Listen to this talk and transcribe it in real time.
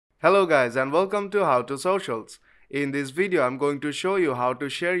Hello guys and welcome to How to Socials. In this video I'm going to show you how to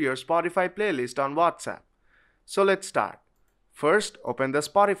share your Spotify playlist on WhatsApp. So let's start. First, open the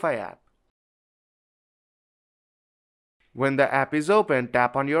Spotify app. When the app is open,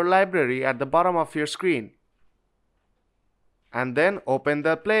 tap on your library at the bottom of your screen. And then open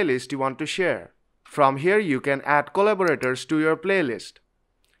the playlist you want to share. From here you can add collaborators to your playlist.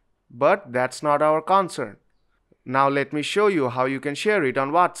 But that's not our concern. Now let me show you how you can share it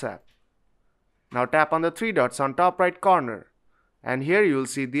on WhatsApp. Now tap on the three dots on top right corner and here you'll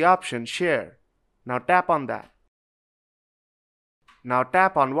see the option Share. Now tap on that. Now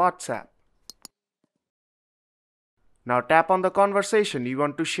tap on WhatsApp. Now tap on the conversation you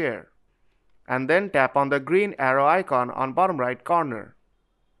want to share and then tap on the green arrow icon on bottom right corner.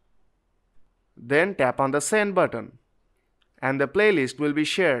 Then tap on the Send button and the playlist will be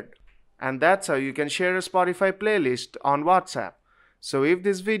shared. And that's how you can share a Spotify playlist on WhatsApp. So if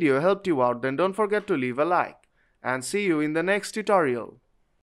this video helped you out, then don't forget to leave a like and see you in the next tutorial.